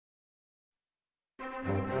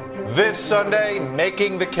This Sunday,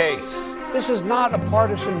 making the case. This is not a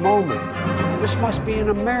partisan moment. This must be an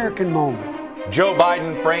American moment. Joe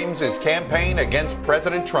Biden frames his campaign against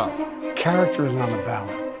President Trump. Character is on the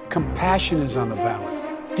ballot. Compassion is on the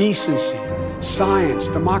ballot. Decency, science,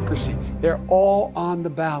 democracy, they're all on the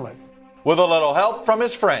ballot. With a little help from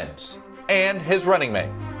his friends and his running mate.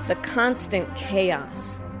 The constant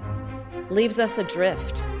chaos leaves us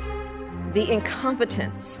adrift. The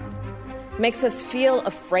incompetence makes us feel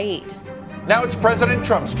afraid. Now it's President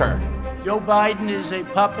Trump's turn. Joe Biden is a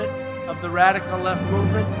puppet of the radical left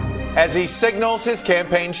movement. As he signals his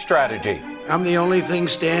campaign strategy. I'm the only thing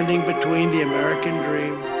standing between the American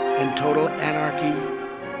dream and total anarchy,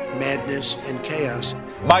 madness, and chaos.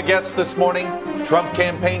 My guest this morning, Trump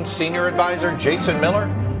campaign senior advisor Jason Miller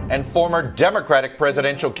and former Democratic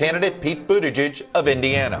presidential candidate Pete Buttigieg of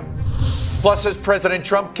Indiana. Plus, as President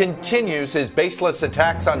Trump continues his baseless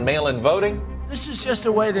attacks on mail-in voting. This is just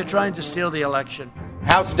a way they're trying to steal the election.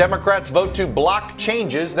 House Democrats vote to block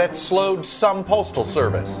changes that slowed some postal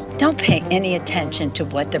service. Don't pay any attention to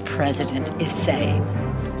what the president is saying,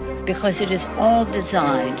 because it is all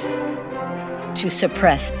designed to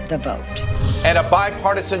suppress the vote. And a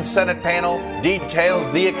bipartisan Senate panel details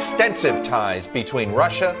the extensive ties between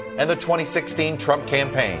Russia and the 2016 Trump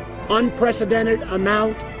campaign. Unprecedented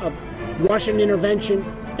amount of Russian intervention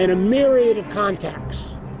and a myriad of contacts.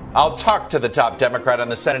 I'll talk to the top Democrat on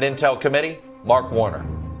the Senate Intel Committee, Mark Warner.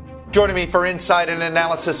 Joining me for insight and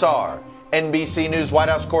analysis are NBC News White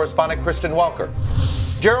House correspondent Kristen Welker,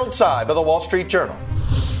 Gerald Seib of the Wall Street Journal,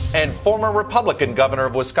 and former Republican governor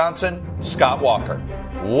of Wisconsin, Scott Walker.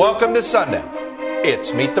 Welcome to Sunday.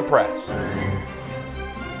 It's Meet the Press.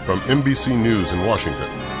 From NBC News in Washington,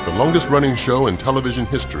 the longest-running show in television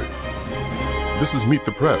history. This is Meet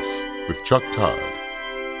the Press with Chuck Todd.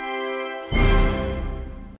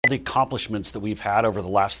 The accomplishments that we've had over the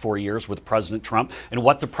last 4 years with President Trump and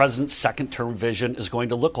what the president's second-term vision is going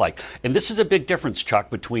to look like. And this is a big difference, Chuck,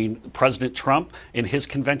 between President Trump and his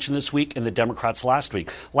convention this week and the Democrats last week.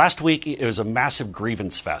 Last week, it was a massive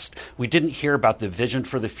grievance fest. We didn't hear about the vision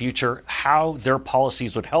for the future, how their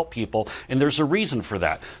policies would help people, and there's a reason for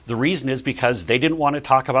that. The reason is because they didn't want to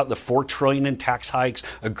talk about the $4 trillion in tax hikes,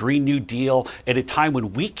 a Green New Deal, at a time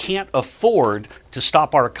when we can't afford to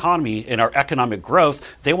stop our economy and our economic growth.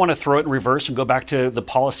 They want to throw it in reverse and go back to the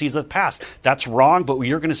policies of the past. That's wrong, but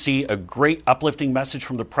you're going to see a great uplifting message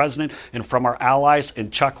from the president and from our allies.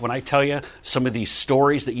 And Chuck, when I tell you some of these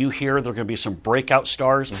stories that you hear, there are going to be some breakout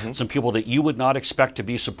stars, some people that you would not expect to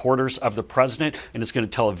be supporters of the president, and it's going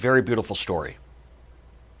to tell a very beautiful story.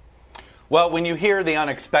 Well, when you hear the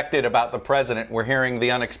unexpected about the president, we're hearing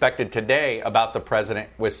the unexpected today about the president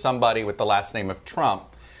with somebody with the last name of Trump.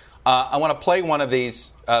 I want to play one of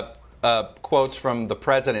these quotes from the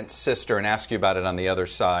president's sister and ask you about it on the other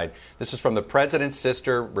side. This is from the president's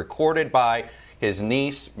sister, recorded by his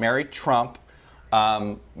niece, Mary Trump.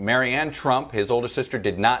 Maryann Trump, his older sister,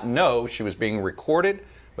 did not know she was being recorded,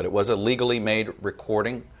 but it was a legally made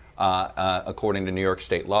recording, according to New York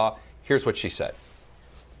state law. Here's what she said.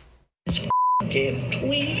 This damn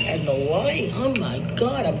tweet and the lie. Oh my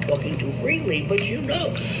God, I'm talking too freely, but you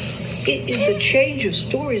know. The change of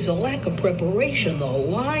stories, the lack of preparation, the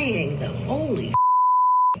lying, the holy.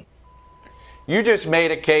 You just made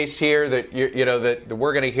a case here that that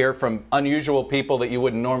we're going to hear from unusual people that you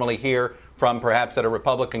wouldn't normally hear from, perhaps at a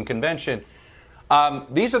Republican convention.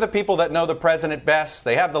 These are the people that know the president best.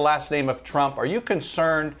 They have the last name of Trump. Are you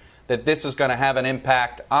concerned that this is going to have an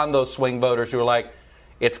impact on those swing voters who are like,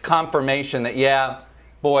 it's confirmation that, yeah,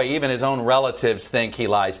 boy, even his own relatives think he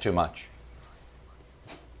lies too much?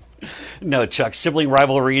 No, Chuck, sibling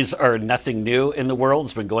rivalries are nothing new in the world.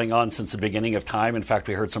 It's been going on since the beginning of time. In fact,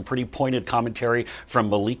 we heard some pretty pointed commentary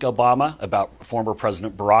from Malik Obama about former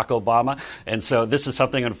President Barack Obama. And so this is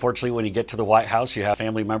something, unfortunately, when you get to the White House, you have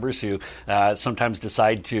family members who sometimes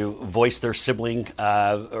decide to voice their sibling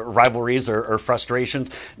rivalries or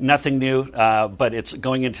frustrations. Nothing new, but it's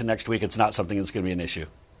going into next week. It's not something that's going to be an issue.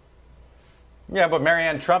 Yeah, but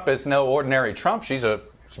Maryann Trump is no ordinary Trump. She's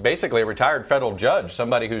basically a retired federal judge,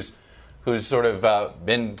 somebody who's sort of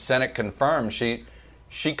been Senate confirmed. She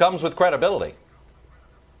comes with credibility.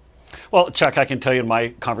 Well, Chuck, I can tell you in my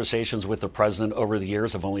conversations with the president over the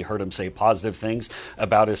years, I've only heard him say positive things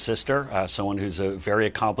about his sister, someone who's a very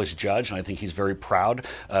accomplished judge, and I think he's very proud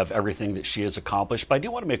of everything that she has accomplished. But I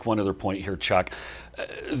do want to make one other point here, Chuck.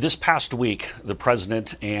 This past week, the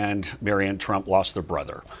president and Maryann Trump lost their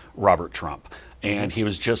brother, Robert Trump. and he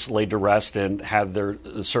was just laid to rest and had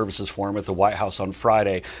the services for him at the White House on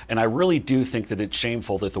Friday. And I really do think that it's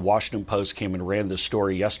shameful that the Washington Post came and ran this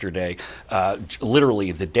story yesterday,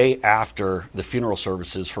 literally the day after the funeral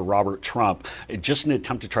services for Robert Trump, just an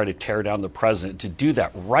attempt to try to tear down the president. To do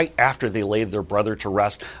that right after they laid their brother to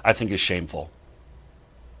rest, I think is shameful.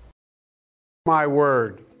 My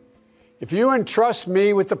word. If you entrust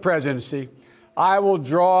me with the presidency, I will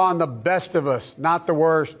draw on the best of us, not the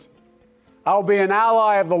worst. I will be an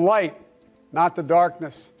ally of the light, not the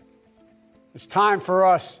darkness. It's time for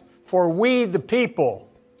us, for we the people,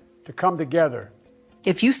 to come together.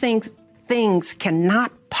 If you think things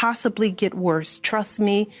cannot possibly get worse, trust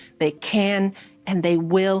me, they can and they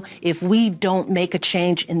will if we don't make a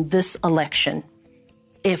change in this election.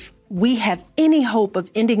 If we have any hope of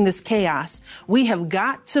ending this chaos, we have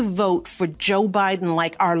got to vote for Joe Biden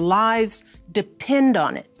like our lives depend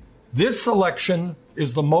on it. This election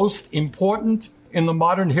is the most important in the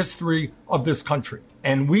modern history of this country,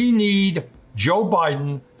 and we need Joe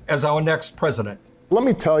Biden as our next president. Let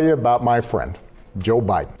me tell you about my friend, Joe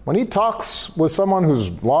Biden. When he talks with someone who's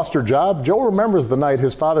lost her job, Joe remembers the night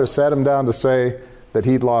his father sat him down to say that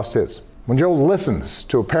he'd lost his. When Joe listens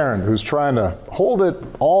to a parent who's trying to hold it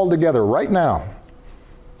all together right now,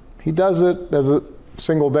 he does it as a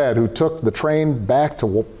single dad who took the train back to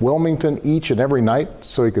Wilmington each and every night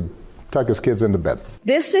so he could tuck his kids into bed.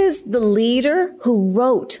 This is the leader who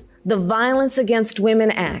wrote the Violence Against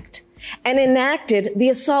Women Act and enacted the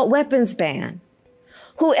assault weapons ban,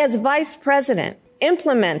 who as vice president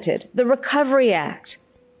implemented the Recovery Act,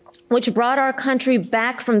 which brought our country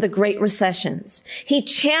back from the Great Recessions. He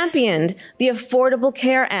championed the Affordable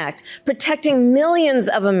Care Act, protecting millions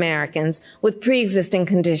of Americans with pre-existing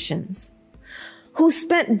conditions, who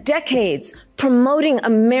spent decades promoting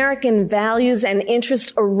American values and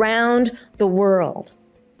interests around the world.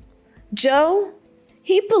 Joe,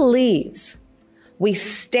 he believes we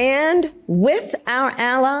stand with our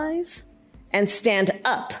allies and stand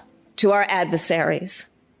up to our adversaries.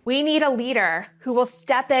 We need a leader who will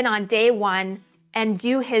step in on day one and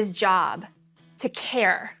do his job, to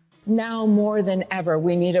care. Now more than ever,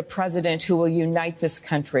 we need a president who will unite this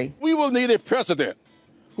country. We will need a president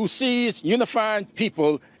who sees unifying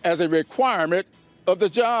people as a requirement of the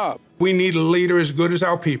job. We need a leader as good as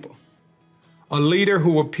our people. A leader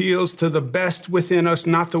who appeals to the best within us,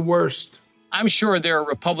 not the worst. I'm sure there are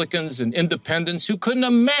Republicans and independents who couldn't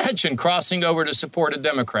imagine crossing over to support a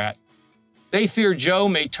Democrat. They fear Joe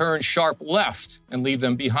may turn sharp left and leave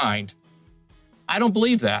them behind. I don't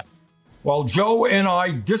believe that. While Joe and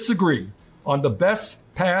I disagree on the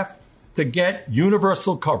best path to get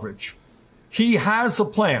universal coverage, he has a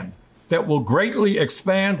plan that will greatly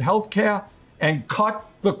expand health care and cut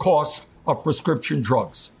the cost of prescription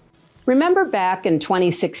drugs. Remember back in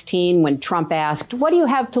 2016 when Trump asked, "What do you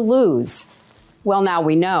have to lose?" Well, now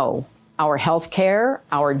we know. Our health care,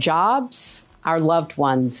 our jobs, our loved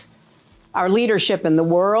ones, our leadership in the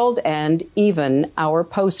world, and even our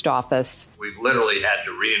post office. We've literally had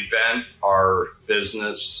to reinvent our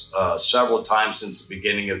business several times since the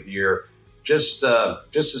beginning of the year, just to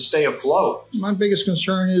stay afloat. My biggest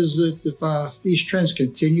concern is that if these trends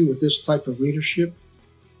continue with this type of leadership,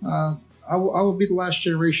 I will be the last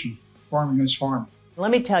generation farming this farm.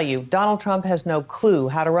 Let me tell you, Donald Trump has no clue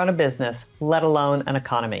how to run a business, let alone an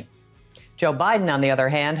economy. Joe Biden, on the other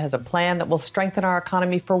hand, has a plan that will strengthen our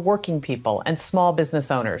economy for working people and small business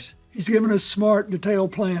owners. He's given us smart,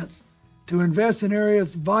 detailed plans to invest in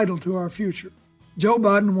areas vital to our future. Joe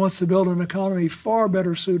Biden wants to build an economy far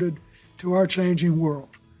better suited to our changing world.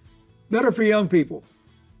 Better for young people,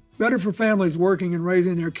 better for families working and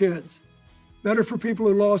raising their kids, better for people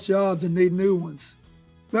who lost jobs and need new ones,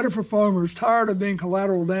 better for farmers tired of being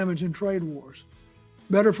collateral damage in trade wars,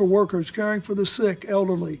 better for workers caring for the sick,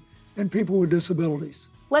 elderly, and people with disabilities.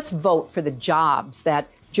 Let's vote for the jobs that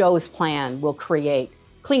Joe's plan will create.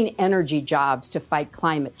 Clean energy jobs to fight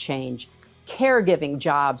climate change, caregiving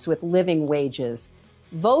jobs with living wages.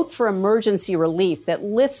 Vote for emergency relief that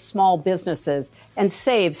lifts small businesses and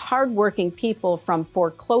saves hardworking people from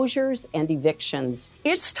foreclosures and evictions.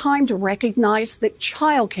 It's time to recognize that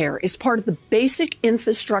childcare is part of the basic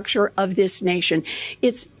infrastructure of this nation.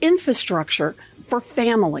 It's infrastructure for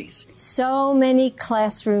families. So many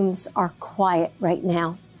classrooms are quiet right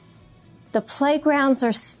now. The playgrounds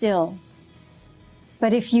are still.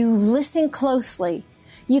 But if you listen closely,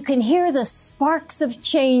 you can hear the sparks of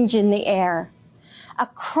change in the air.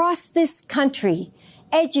 Across this country,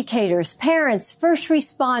 educators, parents, first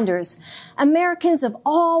responders, Americans of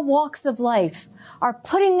all walks of life are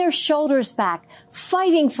putting their shoulders back,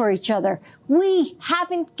 fighting for each other. We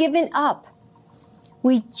haven't given up.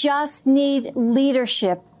 We just need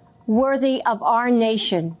leadership worthy of our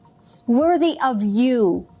nation, worthy of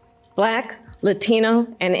you. Black, Latino,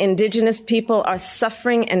 and Indigenous people are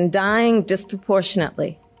suffering and dying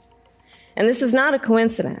disproportionately. And this is not a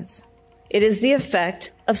coincidence. It is the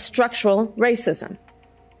effect of structural racism,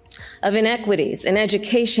 of inequities in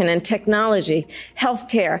education and technology,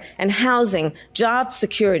 healthcare and housing, job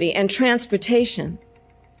security and transportation,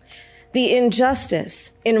 the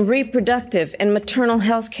injustice in reproductive and maternal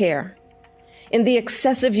health care, in the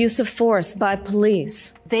excessive use of force by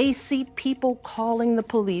police. They see people calling the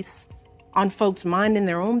police on folks minding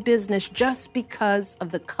their own business just because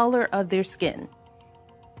of the color of their skin.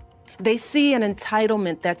 They see an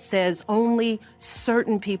entitlement that says only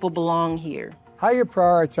certain people belong here. How are you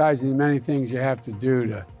prioritizing the many things you have to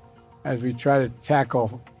do as we try to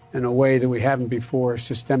tackle in a way that we haven't before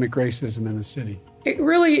systemic racism in the city? It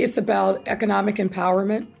really is about economic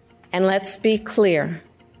empowerment. And let's be clear,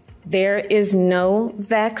 there is no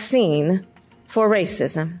vaccine for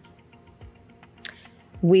racism.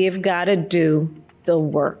 We've got to do the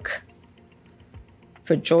work.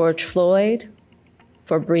 For George Floyd,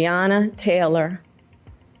 for Breonna Taylor,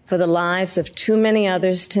 for the lives of too many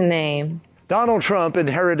others to name. Donald Trump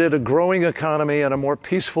inherited a growing economy and a more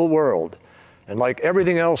peaceful world. And like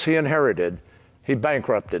everything else he inherited, he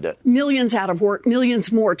bankrupted it. Millions out of work,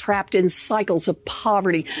 millions more trapped in cycles of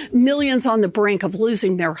poverty, millions on the brink of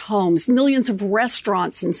losing their homes, millions of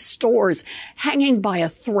restaurants and stores hanging by a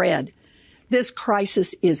thread. This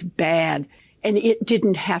crisis is bad, and it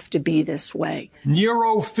didn't have to be this way.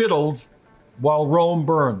 Nero fiddled while Rome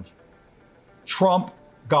burned. Trump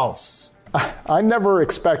golfs. I never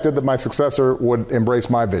expected that my successor would embrace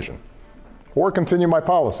my vision or continue my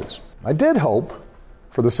policies. I did hope,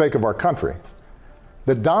 for the sake of our country,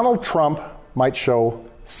 that Donald Trump might show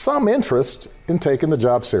some interest in taking the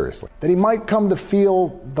job seriously, that he might come to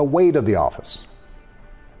feel the weight of the office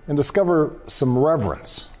and discover some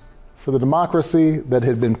reverence for the democracy that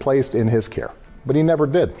had been placed in his care. But he never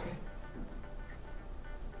did.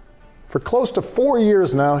 For close to 4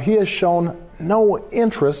 years now, he has shown no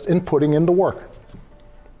interest in putting in the work,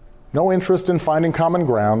 no interest in finding common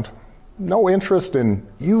ground, no interest in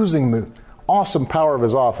using the awesome power of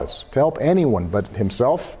his office to help anyone but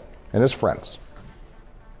himself and his friends.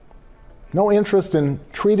 No interest in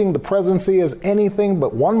treating the presidency as anything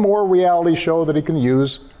but one more reality show that he can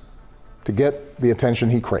use to get the attention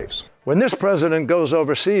he craves. When this president goes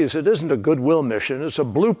overseas, it isn't a goodwill mission, it's a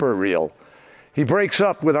blooper reel. He breaks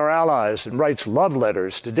up with our allies and writes love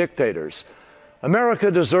letters to dictators. America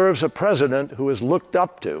deserves a president who is looked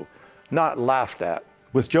up to, not laughed at.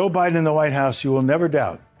 With Joe Biden in the White House, you will never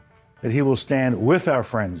doubt that he will stand with our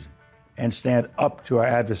friends and stand up to our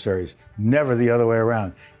adversaries, never the other way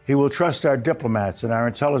around. He will trust our diplomats and our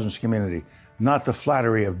intelligence community, not the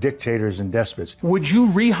flattery of dictators and despots. Would you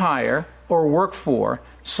rehire or work for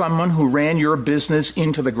someone who ran your business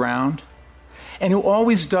into the ground and who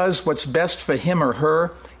always does what's best for him or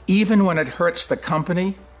her, even when it hurts the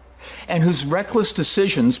company, and whose reckless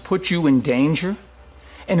decisions put you in danger,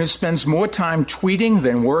 and who spends more time tweeting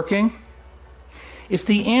than working? If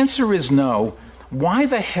the answer is no, why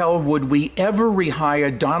the hell would we ever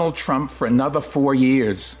rehire Donald Trump for another 4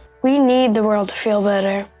 years? We need the world to feel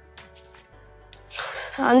better.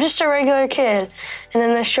 I'm just a regular kid, and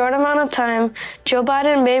in a short amount of time, Joe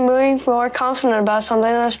Biden made me more confident about something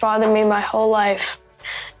that's bothered me my whole life.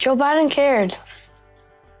 Joe Biden cared.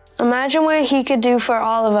 Imagine what he could do for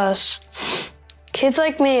all of us. Kids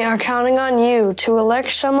like me are counting on you to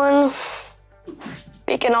elect someone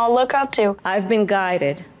we can all look up to. I've been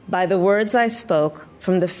guided by the words I spoke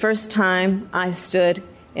from the first time I stood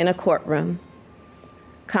in a courtroom.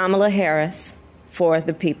 Kamala Harris, for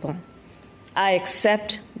the people. I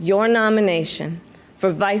accept your nomination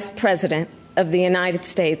for Vice President of the United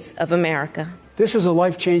States of America. This is a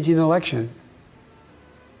life-changing election.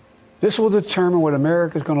 This will determine what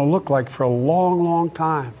America is going to look like for a long, long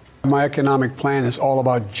time. My economic plan is all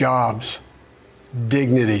about jobs,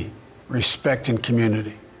 dignity, respect, and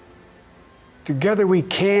community. Together we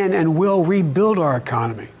can and will rebuild our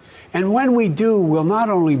economy. And when we do, we'll not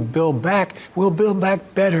only build back, we'll build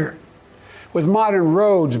back better. With modern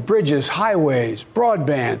roads, bridges, highways,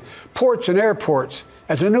 broadband, ports and airports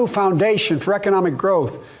as a new foundation for economic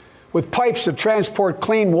growth, with pipes that transport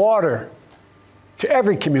clean water to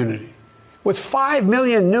every community, with 5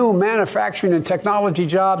 million new manufacturing and technology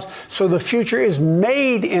jobs so the future is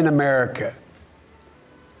made in America,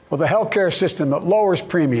 with a healthcare system that lowers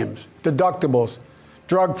premiums, deductibles,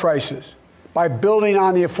 drug prices, by building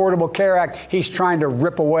on the Affordable Care Act he's trying to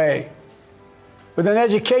rip away, with an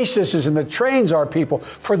education system that trains our people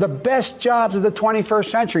for the best jobs of the 21st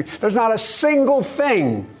century. There's not a single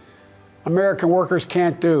thing American workers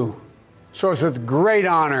can't do. So it's with great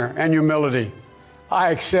honor and humility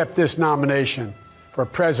I accept this nomination for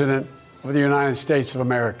President of the United States of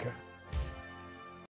America.